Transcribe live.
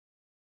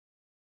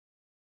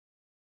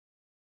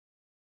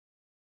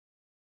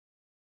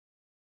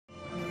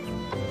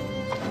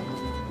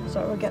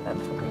So we'll get them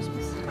for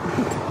Christmas.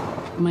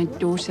 My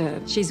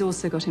daughter, she's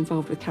also got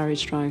involved with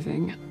carriage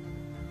driving.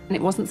 And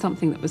it wasn't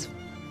something that was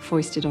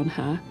foisted on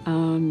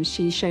her.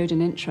 She showed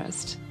an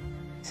interest.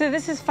 So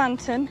this is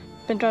Phantom.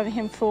 Been driving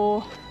him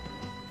for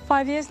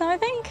 5 years now, I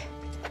think.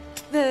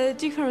 The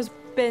Duke has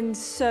been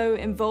so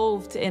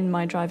involved in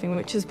my driving,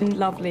 which has been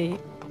lovely,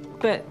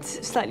 but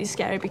slightly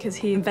scary because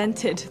he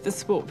invented the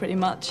sport pretty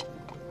much.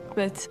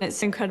 But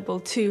it's incredible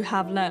to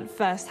have learnt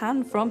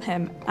firsthand from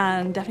him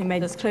and definitely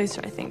made us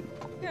closer, I think.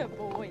 Good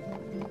boy.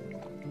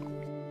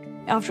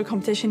 After a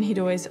competition, he'd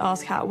always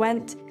ask how it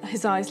went.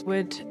 His eyes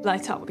would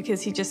light up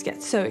because he just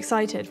gets so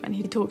excited when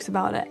he talks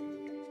about it.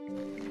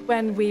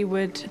 When we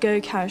would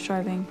go carriage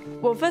driving,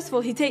 well, first of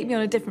all, he'd take me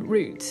on a different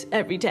route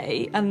every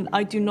day, and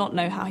I do not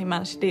know how he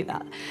managed to do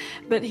that.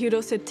 But he would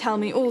also tell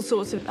me all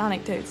sorts of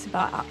anecdotes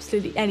about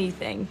absolutely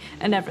anything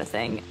and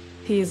everything.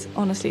 He is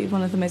honestly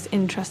one of the most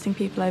interesting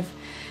people I've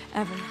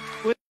ever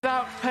met.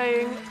 Without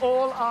paying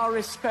all our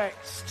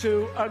respects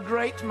to a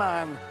great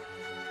man,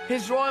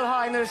 His Royal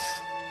Highness,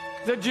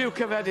 the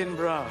Duke of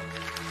Edinburgh.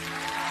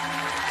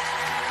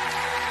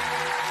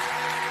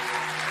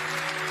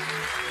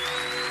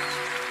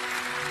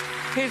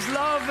 His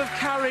love of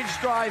carriage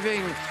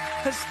driving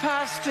has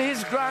passed to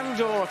his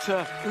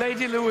granddaughter,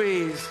 Lady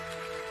Louise,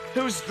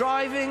 who's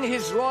driving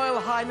His Royal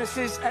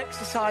Highness's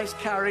exercise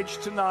carriage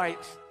tonight.